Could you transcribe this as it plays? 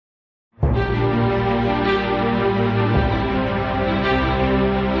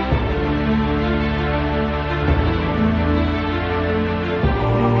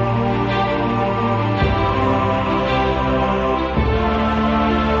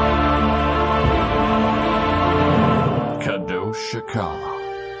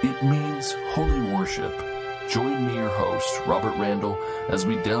Mishpachah. It means holy worship. Join me, your host, Robert Randall, as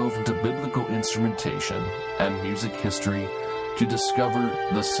we delve into biblical instrumentation and music history to discover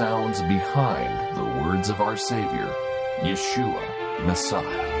the sounds behind the words of our Savior, Yeshua,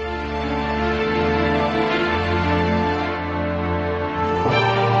 Messiah.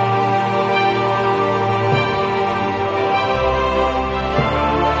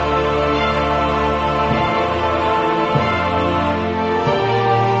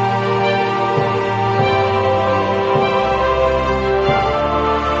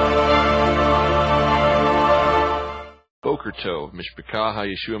 Mishpachah,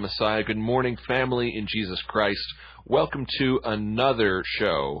 Yeshua Messiah. Good morning, family in Jesus Christ. Welcome to another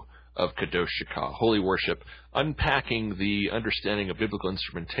show of Kadosh Shekah, Holy Worship, unpacking the understanding of biblical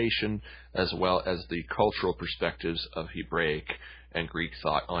instrumentation as well as the cultural perspectives of Hebraic and Greek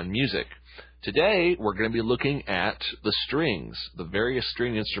thought on music. Today, we're going to be looking at the strings, the various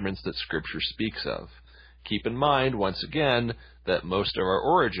string instruments that Scripture speaks of. Keep in mind, once again, that most of our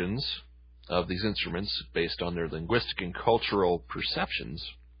origins of these instruments, based on their linguistic and cultural perceptions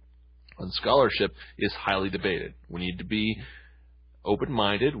and scholarship, is highly debated. We need to be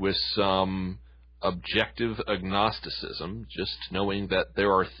open-minded with some objective agnosticism, just knowing that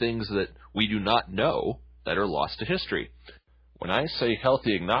there are things that we do not know that are lost to history. When I say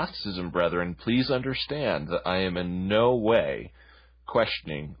healthy agnosticism, brethren, please understand that I am in no way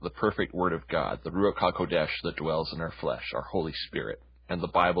questioning the perfect Word of God, the Ruach HaKodesh that dwells in our flesh, our Holy Spirit, and the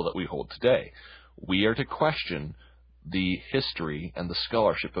Bible that we hold today. We are to question the history and the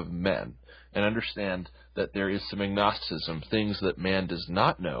scholarship of men and understand that there is some agnosticism, things that man does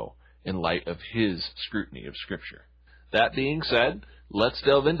not know in light of his scrutiny of Scripture. That being said, let's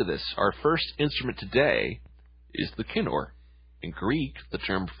delve into this. Our first instrument today is the kinnor. In Greek, the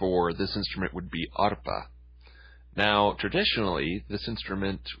term for this instrument would be arpa. Now, traditionally, this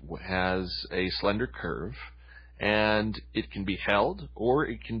instrument has a slender curve, and it can be held or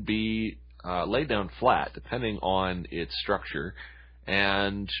it can be laid down flat, depending on its structure,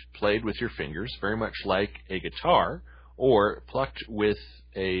 and played with your fingers, very much like a guitar, or plucked with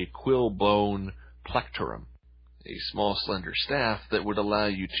a quill-bone plectrum, a small slender staff that would allow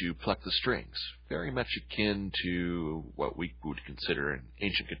you to pluck the strings, very much akin to what we would consider an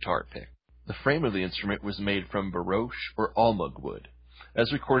ancient guitar pick. The frame of the instrument was made from baroche or almug wood,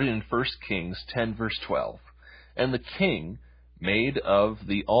 as recorded in 1 Kings 10 verse 12. And the king made of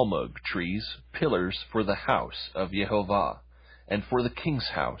the almug trees pillars for the house of Yehovah, and for the king's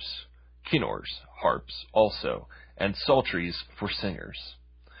house, kinnors, harps also, and psalteries for singers.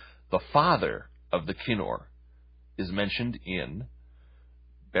 The father of the kinnor is mentioned in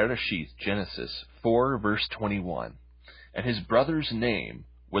Bereshith, Genesis 4 verse 21, and his brother's name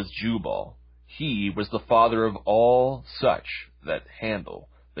was Jubal. He was the father of all such that handle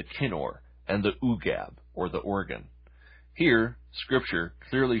the kinnor and the ugab, or the organ. Here, Scripture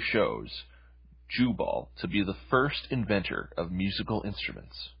clearly shows Jubal to be the first inventor of musical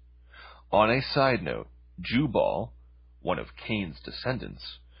instruments. On a side note, Jubal, one of Cain's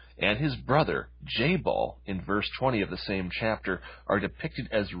descendants, and his brother Jabal in verse 20 of the same chapter are depicted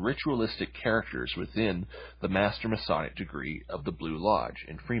as ritualistic characters within the Master Masonic degree of the Blue Lodge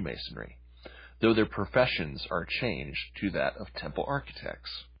in Freemasonry, though their professions are changed to that of temple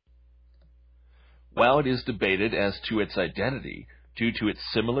architects. While it is debated as to its identity due to its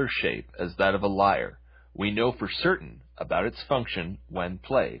similar shape as that of a lyre, we know for certain about its function when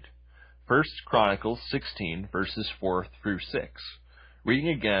played. 1 Chronicles 16 verses 4 through 6. Reading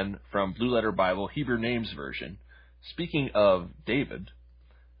again from Blue Letter Bible, Hebrew Names Version, speaking of David,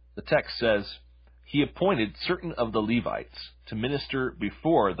 the text says, "He appointed certain of the Levites to minister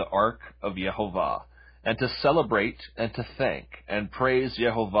before the ark of Yehovah, and to celebrate and to thank and praise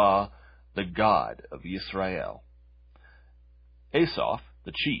Yehovah, the God of Israel. Asaph,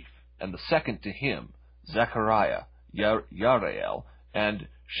 the chief, and the second to him, Zechariah, Yarael, and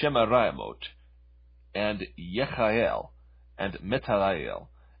Shemaraimot, and Yechiel, and Metaliel,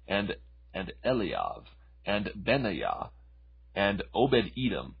 and Eliav, and Benaiah, and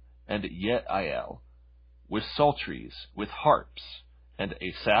Obed-Edom, and Yeiel, with psalteries, with harps, and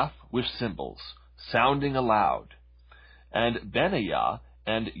Asaph with cymbals, sounding aloud, and Benaiah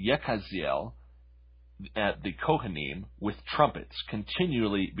and Yekaziel at the Kohanim with trumpets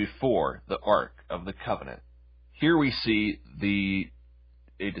continually before the Ark of the Covenant." Here we see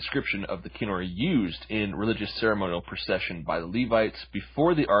a description of the kinnor used in religious ceremonial procession by the Levites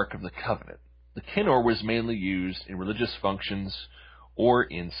before the Ark of the Covenant. The kinnor was mainly used in religious functions or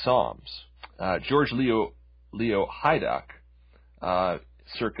in psalms. George Leo Haydock,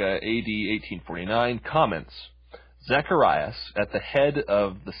 circa AD 1849, comments, Zacharias at the head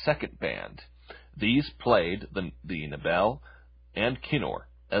of the second band. These played the Nebel and Kinnor,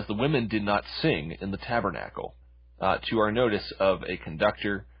 as the women did not sing in the tabernacle, to our notice of a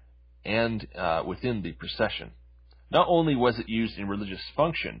conductor and within the procession. Not only was it used in religious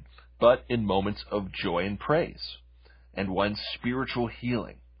function, but in moments of joy and praise, and one's spiritual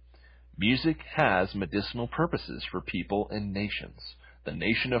healing. Music has medicinal purposes for people and nations. The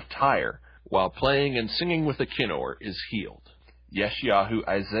nation of Tyre, while playing and singing with the Kinnor, is healed. Yeshayahu,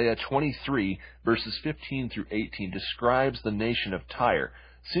 Isaiah 23, verses 15 through 18, describes the nation of Tyre,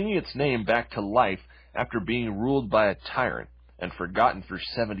 singing its name back to life after being ruled by a tyrant and forgotten for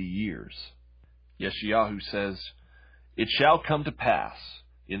 70 years. Yeshayahu says, "It shall come to pass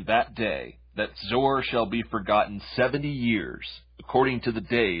in that day that Zor shall be forgotten 70 years, according to the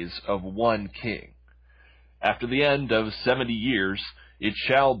days of one king. After the end of 70 years, it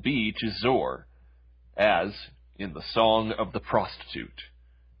shall be to Zor, as in the song of the prostitute.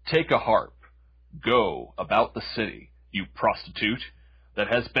 Take a harp, go about the city, you prostitute, that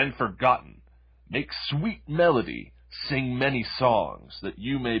has been forgotten. Make sweet melody, sing many songs, that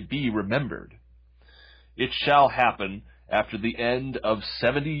you may be remembered. It shall happen after the end of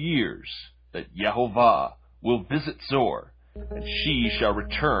 70 years, that Yehovah will visit Zor, and she shall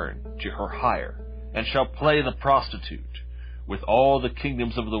return to her hire, and shall play the prostitute with all the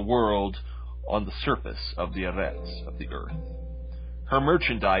kingdoms of the world on the surface of the eretz, of the earth. Her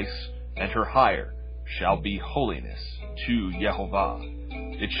merchandise and her hire shall be holiness to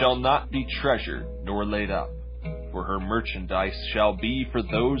Yehovah. It shall not be treasured nor laid up, for her merchandise shall be for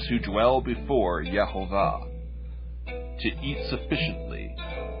those who dwell before Yehovah, to eat sufficiently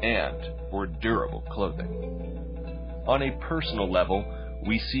and for durable clothing." On a personal level,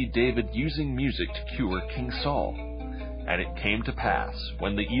 we see David using music to cure King Saul. "And it came to pass,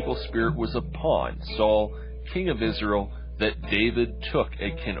 when the evil spirit was upon Saul, king of Israel, that David took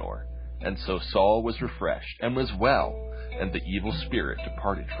a kinnor. And so Saul was refreshed, and was well, and the evil spirit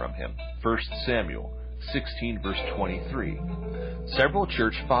departed from him." 1 Samuel 16, verse 23. Several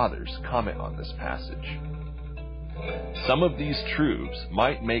church fathers comment on this passage. Some of these truths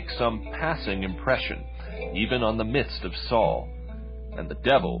might make some passing impression, even on the midst of Saul, and the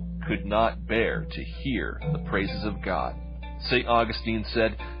devil could not bear to hear the praises of God. St. Augustine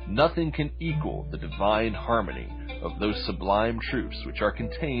said, "Nothing can equal the divine harmony of those sublime truths which are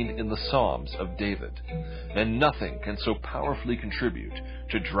contained in the Psalms of David, and nothing can so powerfully contribute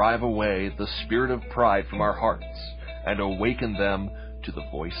to drive away the spirit of pride from our hearts and awaken them to the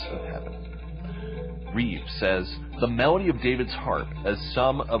voice of heaven." Reeves says, "The melody of David's harp, as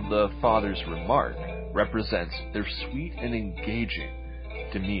some of the fathers remark, represents their sweet and engaging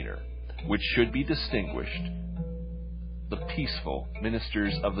demeanor, which should be distinguished the peaceful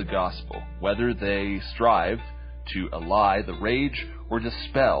ministers of the gospel, whether they strive to allay the rage or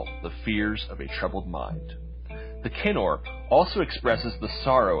dispel the fears of a troubled mind." The Kinnor also expresses the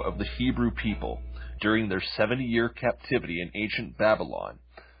sorrow of the Hebrew people during their 70-year captivity in ancient Babylon,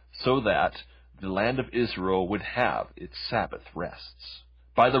 so that the land of Israel would have its Sabbath rests.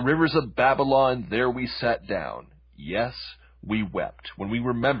 "By the rivers of Babylon there we sat down. Yes, we wept when we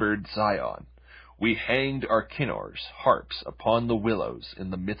remembered Zion. We hanged our kinnors, harps, upon the willows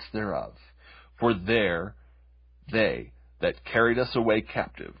in the midst thereof. For there they that carried us away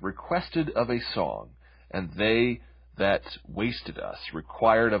captive requested of a song, and they that wasted us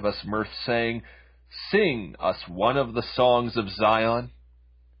required of us mirth, saying, Sing us one of the songs of Zion.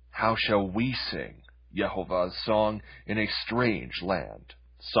 How shall we sing Yehovah's song in a strange land?"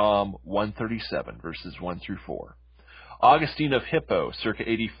 Psalm 137, verses 1 through 4. Augustine of Hippo, circa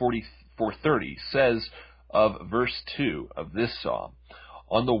AD 430, says of verse 2 of this psalm,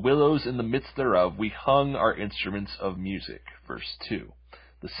 "On the willows in the midst thereof we hung our instruments of music." Verse 2.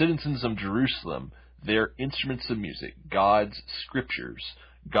 The citizens of Jerusalem, their instruments of music, God's scriptures,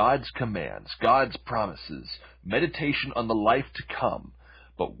 God's commands, God's promises, meditation on the life to come.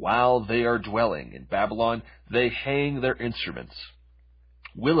 But while they are dwelling in Babylon, they hang their instruments.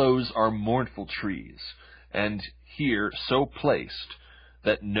 Willows are mournful trees, and here so placed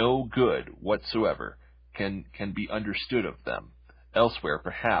that no good whatsoever can be understood of them. Elsewhere,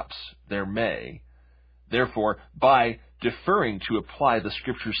 perhaps, there may. Therefore, by deferring to apply the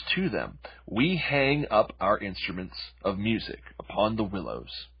Scriptures to them, we hang up our instruments of music upon the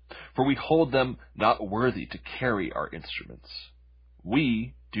willows, for we hold them not worthy to carry our instruments.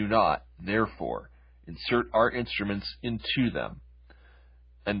 We do not, therefore, insert our instruments into them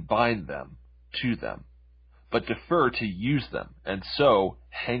and bind them to them, but defer to use them, and so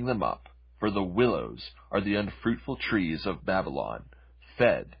hang them up, for the willows are the unfruitful trees of Babylon,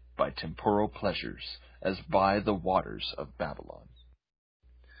 fed by temporal pleasures, as by the waters of Babylon.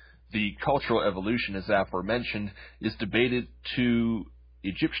 The cultural evolution, as aforementioned, is debated to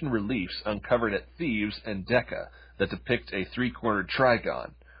Egyptian reliefs uncovered at Thebes and Decca that depict a three-cornered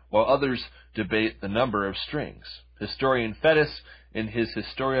trigon, while others debate the number of strings. Historian Fettis, in his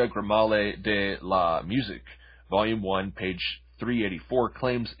Historia Grammale de la Musique, Volume 1, page 384,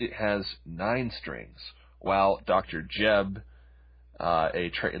 claims it has 9 strings, while Dr. Jebb,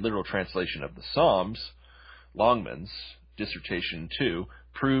 a literal translation of the Psalms, Longman's Dissertation 2,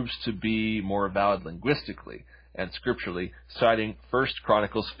 proves to be more valid linguistically and scripturally, citing 1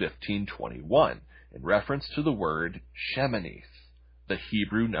 Chronicles 15:21 in reference to the word shemanith, the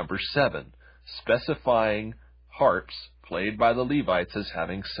Hebrew number 7, specifying harps played by the Levites as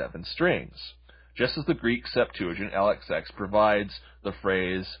having 7 strings, just as the Greek Septuagint LXX provides the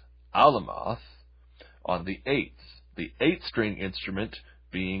phrase alamoth on the 8th, the 8th-string instrument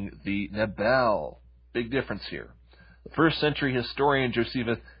being the nebel. Big difference here. The first-century historian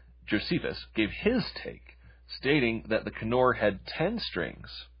Josephus gave his take, stating that the Kinnor had 10 strings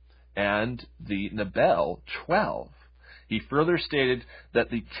and the nebel 12. He further stated that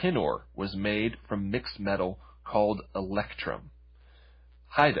the Kinnor was made from mixed metal called electrum.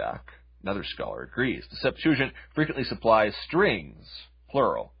 Heidak, another scholar, agrees. The Septuagint frequently supplies strings,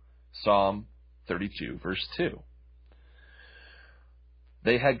 plural, Psalm 32, verse 2.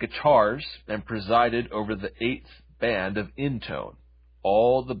 They had guitars and presided over the 8th band of intone.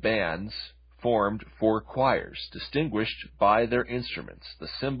 All the bands formed 4 choirs, distinguished by their instruments, the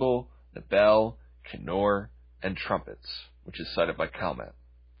cymbal, the bell, kinnor, and trumpets, which is cited by Calmet.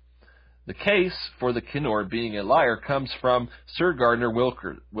 The case for the Kinnor being a lyre comes from Sir Gardner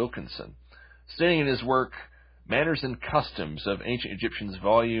Wilkinson, stating in his work, Manners and Customs of Ancient Egyptians,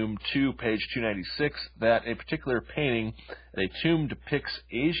 Volume 2, page 296, that a particular painting at a tomb depicts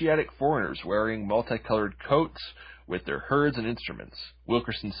Asiatic foreigners wearing multicolored coats with their herds and instruments.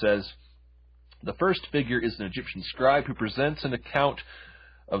 Wilkinson says, the first figure is an Egyptian scribe who presents an account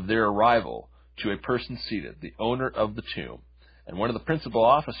of their arrival to a person seated, the owner of the tomb, and one of the principal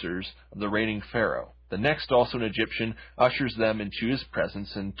officers of the reigning pharaoh. The next, also an Egyptian, ushers them into his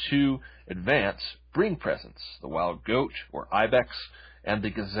presence, and to advance bring presents, the wild goat or ibex and the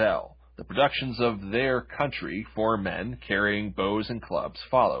gazelle. The productions of their country, 4 men carrying bows and clubs,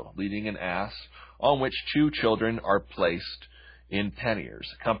 follow, leading an ass, on which 2 children are placed in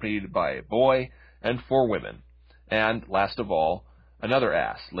panniers, accompanied by a boy and 4 women, and, last of all, another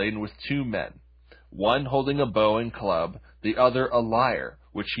ass laden with 2 men, one holding a bow and club, the other a lyre,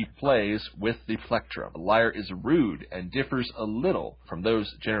 which he plays with the plectrum. The lyre is rude and differs a little from those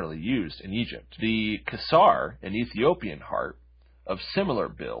generally used in Egypt. The kasar, an Ethiopian harp, of similar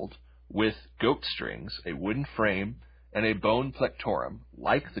build, with goat strings, a wooden frame, and a bone plectorum,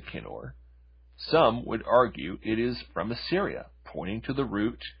 like the Kinnor. Some would argue it is from Assyria, pointing to the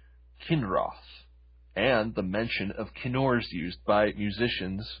root kinroth, and the mention of kinnors used by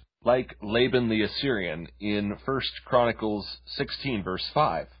musicians like Laban the Assyrian in 1 Chronicles 16, verse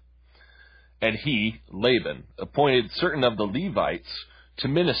 5. And he, Laban, appointed certain of the Levites to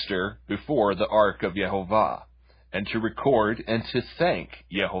minister before the ark of Jehovah, and to record and to thank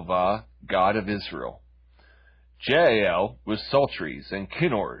Jehovah, God of Israel. Jael was psalteries and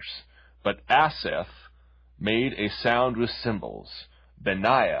kinnors, but Asaph made a sound with cymbals,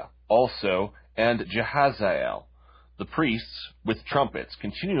 Benaiah also, and Jehaziel, the priests, with trumpets,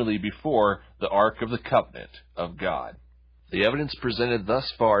 continually before the Ark of the Covenant of God. The evidence presented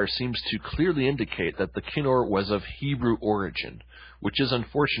thus far seems to clearly indicate that the Kinnor was of Hebrew origin, which is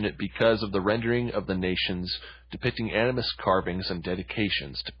unfortunate because of the rendering of the nations depicting animist carvings and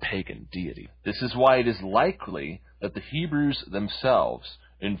dedications to pagan deity. This is why it is likely that the Hebrews themselves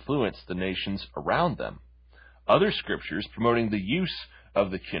influenced the nations around them. Other scriptures promoting the use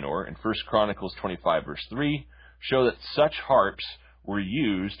of the Kinnor in 1 Chronicles 25, verse 3, show that such harps were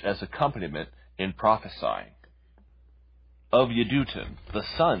used as accompaniment in prophesying. Of Yedutun, the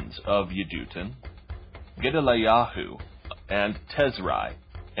sons of Yedutun, Gedaliahu, and Tezrai,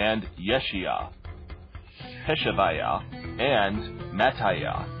 and Yeshiah, Peshaviah, and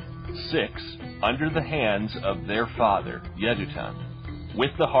Mattaiah, 6, under the hands of their father, Yedutun,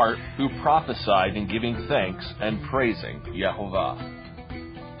 with the harp, who prophesied in giving thanks and praising Jehovah.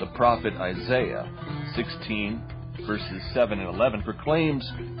 The prophet Isaiah, 16, verses 7 and 11, proclaims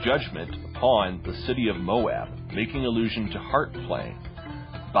judgment upon the city of Moab, making allusion to harp playing.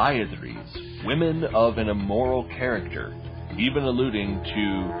 Bayathres, women of an immoral character, even alluding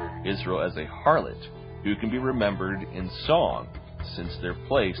to Israel as a harlot, who can be remembered in song, since their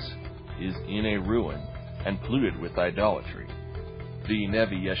place is in a ruin and polluted with idolatry. The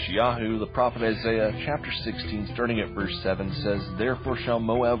Nevi Yeshayahu, the prophet Isaiah, chapter 16, starting at verse 7, says, "Therefore shall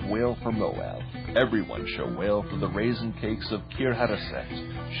Moab wail for Moab. Everyone shall wail for the raisin cakes of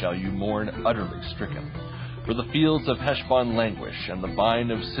Kir-Hareset. Shall you mourn utterly stricken. For the fields of Heshbon languish, and the vine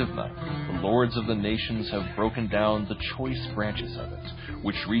of Sivma. The lords of the nations have broken down the choice branches of it,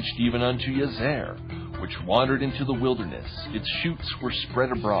 which reached even unto Yazer, which wandered into the wilderness. Its shoots were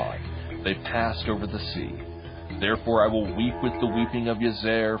spread abroad. They passed over the sea. Therefore I will weep with the weeping of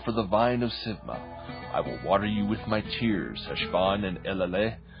Yazer for the vine of Sivma. I will water you with my tears, Heshbon and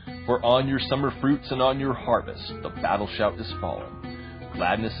Eleleh. For on your summer fruits and on your harvest the battle shout is fallen.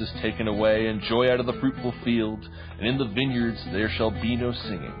 Gladness is taken away, and joy out of the fruitful field, and in the vineyards there shall be no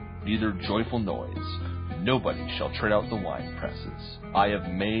singing, neither joyful noise. Nobody shall tread out the wine presses. I have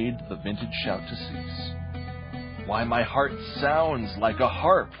made the vintage shout to cease. Why, my heart sounds like a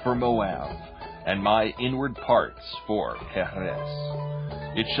harp for Moab, and my inward parts for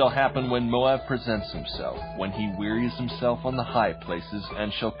Keres. It shall happen when Moab presents himself, when he wearies himself on the high places,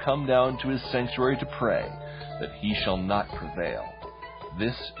 and shall come down to his sanctuary to pray, that he shall not prevail.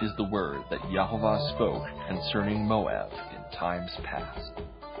 This is the word that Yahovah spoke concerning Moab in times past."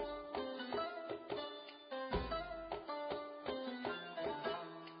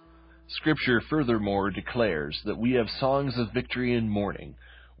 Scripture furthermore declares that we have songs of victory and mourning,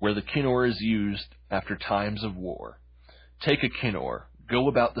 where the kinnor is used after times of war. Take a kinnor, go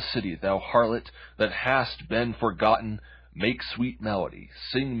about the city, thou harlot that hast been forgotten, make sweet melody,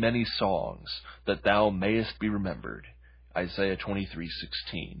 sing many songs, that thou mayest be remembered. Isaiah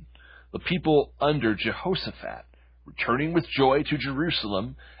 23:16. The people under Jehoshaphat, returning with joy to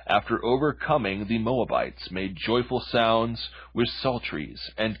Jerusalem after overcoming the Moabites, made joyful sounds with psalteries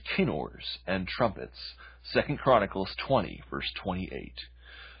and kinnors and trumpets. 2 Chronicles 20, verse 28.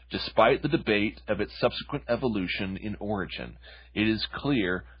 Despite the debate of its subsequent evolution in origin, it is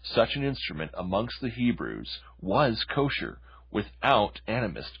clear such an instrument amongst the Hebrews was kosher, without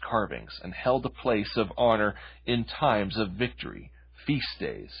animist carvings, and held a place of honor in times of victory, feast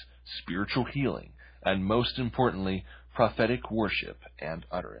days, spiritual healing, and most importantly, prophetic worship and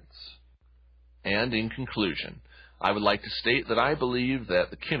utterance. And in conclusion, I would like to state that I believe that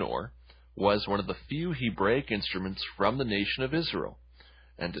the kinnor was one of the few Hebraic instruments from the nation of Israel.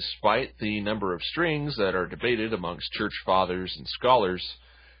 And despite the number of strings that are debated amongst church fathers and scholars,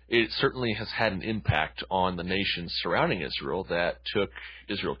 it certainly has had an impact on the nations surrounding Israel that took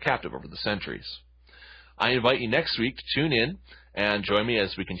Israel captive over the centuries. I invite you next week to tune in and join me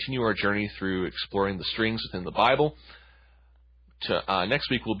as we continue our journey through exploring the strings within the Bible. Next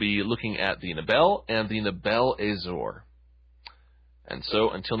week we'll be looking at the Nebel and the Nebel Azor. And so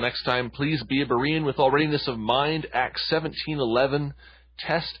until next time, please be a Berean with all readiness of mind. Acts 17:11.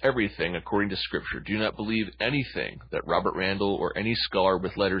 Test everything according to Scripture. Do not believe anything that Robert Randall or any scholar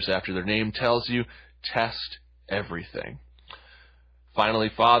with letters after their name tells you. Test everything. Finally,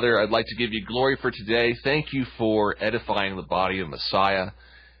 Father, I'd like to give you glory for today. Thank you for edifying the body of Messiah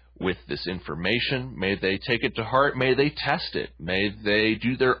with this information. May they take it to heart. May they test it. May they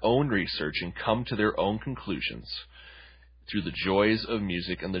do their own research and come to their own conclusions through the joys of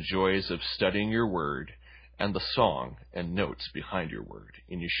music and the joys of studying your word and the song and notes behind your word.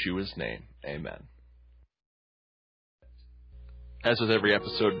 In Yeshua's name, amen. As with every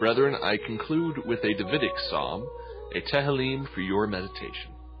episode, brethren, I conclude with a Davidic psalm, a Tehillim for your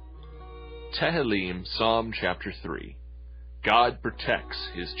meditation. Tehillim, Psalm chapter 3. God protects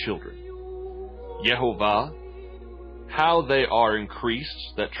his children. Yehovah, how they are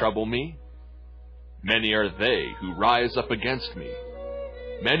increased that trouble me. Many are they who rise up against me.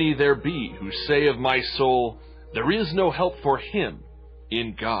 Many there be who say of my soul, there is no help for him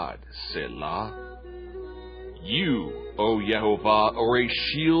in God, Selah. You, O Yehovah, are a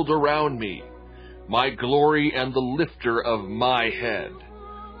shield around me, my glory and the lifter of my head.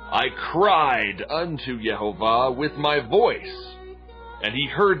 I cried unto Yehovah with my voice, and he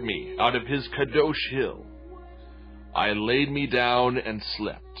heard me out of his Kadosh hill. I laid me down and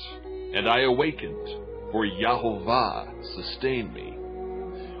slept, and I awakened, for Yehovah sustained me.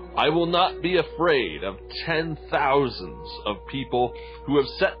 I will not be afraid of 10,000s of people who have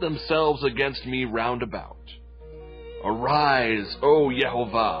set themselves against me round about. Arise, O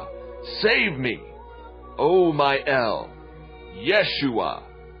Yehovah, save me, O my El, Yeshua,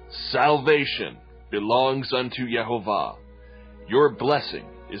 salvation belongs unto Yehovah. Your blessing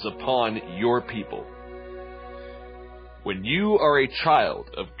is upon your people. When you are a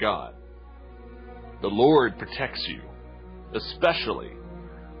child of God, the Lord protects you, especially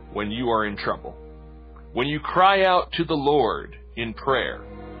when you are in trouble. When you cry out to the Lord in prayer,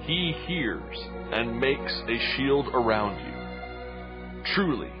 he hears and makes a shield around you.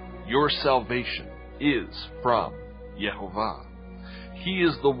 Truly, your salvation is from Yehovah. He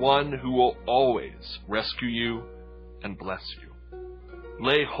is the one who will always rescue you and bless you.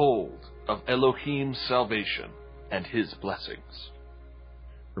 Lay hold of Elohim's salvation and his blessings.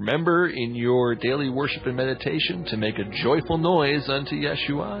 Remember in your daily worship and meditation to make a joyful noise unto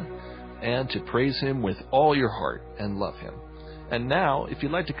Yeshua and to praise him with all your heart and love him. And now, if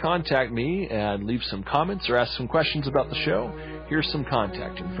you'd like to contact me and leave some comments or ask some questions about the show, here's some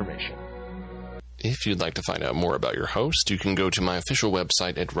contact information. If you'd like to find out more about your host, you can go to my official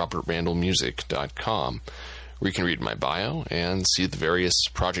website at robertrandallmusic.com, where you can read my bio and see the various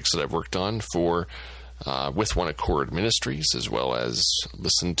projects that I've worked on for with One Accord Ministries, as well as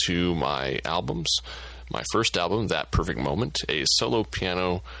listen to my albums. My first album, That Perfect Moment, a solo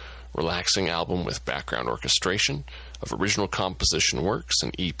piano relaxing album with background orchestration of original composition works,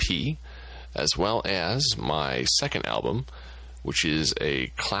 an EP, as well as my second album, which is a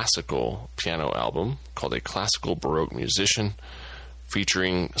classical piano album called A Classical Baroque Musician,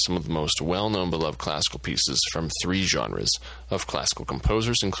 featuring some of the most well-known beloved classical pieces from three genres of classical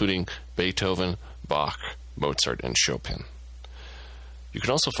composers, including Beethoven, Bach, Mozart, and Chopin. You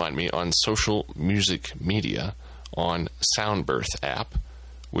can also find me on social music media on Soundbirth app,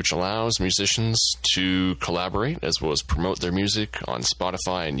 which allows musicians to collaborate as well as promote their music on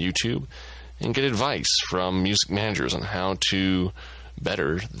Spotify and YouTube, and get advice from music managers on how to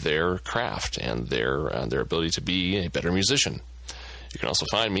better their craft and their ability to be a better musician. You can also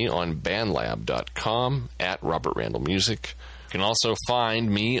find me on bandlab.com at Robert Randall Music. You can also find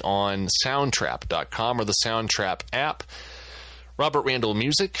me on soundtrap.com or the Soundtrap app. Robert Randall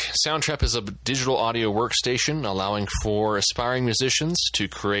Music. Soundtrap is a digital audio workstation allowing for aspiring musicians to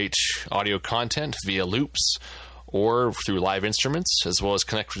create audio content via loops or through live instruments, as well as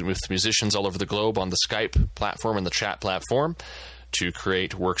connect with musicians all over the globe on the Skype platform and the chat platform to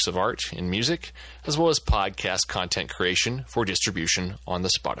create works of art in music, as well as podcast content creation for distribution on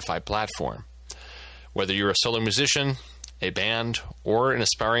the Spotify platform. Whether you're a solo musician, a band, or an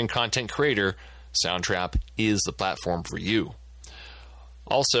aspiring content creator, Soundtrap is the platform for you.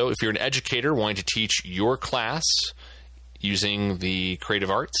 Also, if you're an educator wanting to teach your class using the creative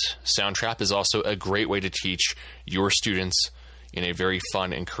arts, Soundtrap is also a great way to teach your students in a very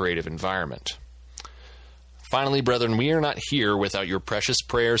fun and creative environment. Finally, brethren, we are not here without your precious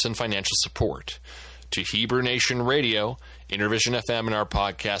prayers and financial support to Hebrew Nation Radio, Intervision FM, and our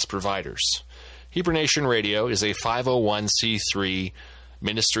podcast providers. Hebrew Nation Radio is a 501c3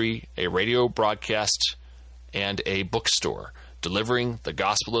 ministry, a radio broadcast, and a bookstore, delivering the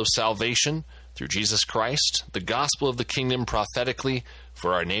gospel of salvation through Jesus Christ, the gospel of the kingdom prophetically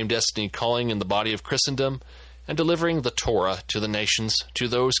for our name, destiny, calling in the body of Christendom, and delivering the Torah to the nations, to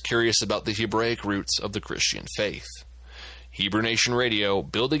those curious about the Hebraic roots of the Christian faith. Hebrew Nation Radio,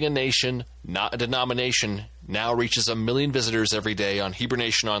 building a nation, not a denomination, now reaches 1 million visitors every day on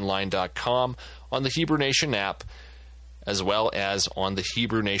HebrewNationOnline.com, on the Hebrew Nation app, as well as on the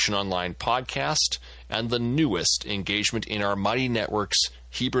Hebrew Nation Online podcast, and the newest engagement in our mighty network's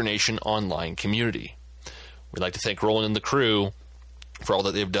Hebrew Nation Online community. We'd like to thank Roland and the crew for all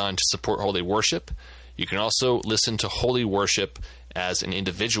that they've done to support Holy Worship. You can also listen to Holy Worship as an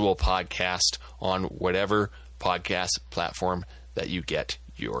individual podcast on whatever podcast platform that you get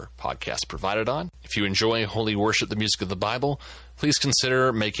your podcast provided on. If you enjoy Holy Worship, the music of the Bible, please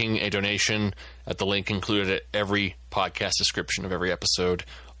consider making a donation at the link included at every podcast description of every episode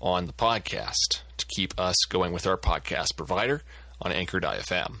on the podcast to keep us going with our podcast provider on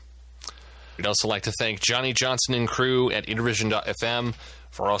Anchor.fm. We'd also like to thank Johnny Johnson and crew at Intervision.fm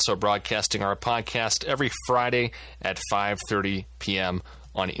for also broadcasting our podcast every Friday at 5:30 p.m.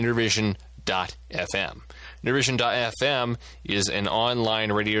 on Intervision.fm. Intervision.fm is an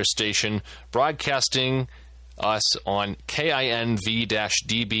online radio station broadcasting us on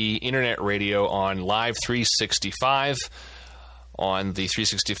KINV-DB Internet Radio on Live 365 on the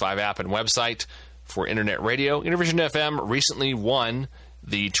 365 app and website for Internet Radio. Intervision.fm recently won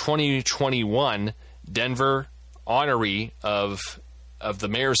the 2021 Denver honoree of the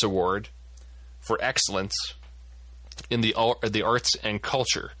Mayor's Award for Excellence in the arts and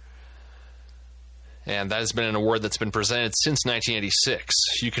culture. And that has been an award that's been presented since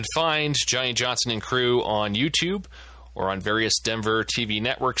 1986. You can find Johnny Johnson and crew on YouTube or on various Denver TV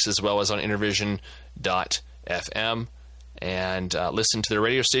networks, as well as on Intervision.fm, and listen to their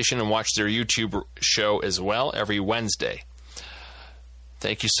radio station and watch their YouTube show as well every Wednesday.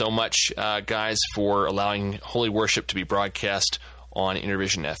 Thank you so much, guys, for allowing Holy Worship to be broadcast on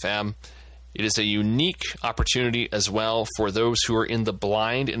Intervision.fm. It is a unique opportunity as well for those who are in the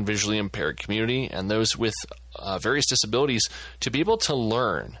blind and visually impaired community and those with various disabilities to be able to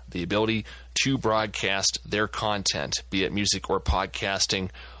learn, the ability to broadcast their content, be it music or podcasting,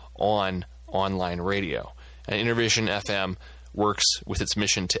 on online radio. And InterVision FM works with its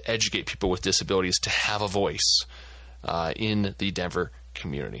mission to educate people with disabilities to have a voice in the Denver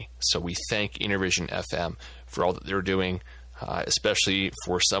community. So we thank InterVision FM for all that they're doing, especially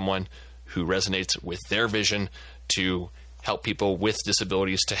for someone who resonates with their vision to help people with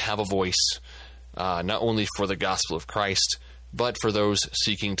disabilities to have a voice, not only for the gospel of Christ, but for those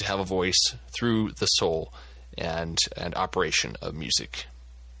seeking to have a voice through the soul and operation of music.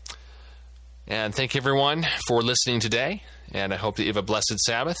 And thank you, everyone, for listening today, and I hope that you have a blessed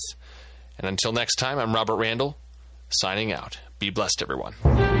Sabbath. And until next time, I'm Robert Randall, signing out. Be blessed, everyone.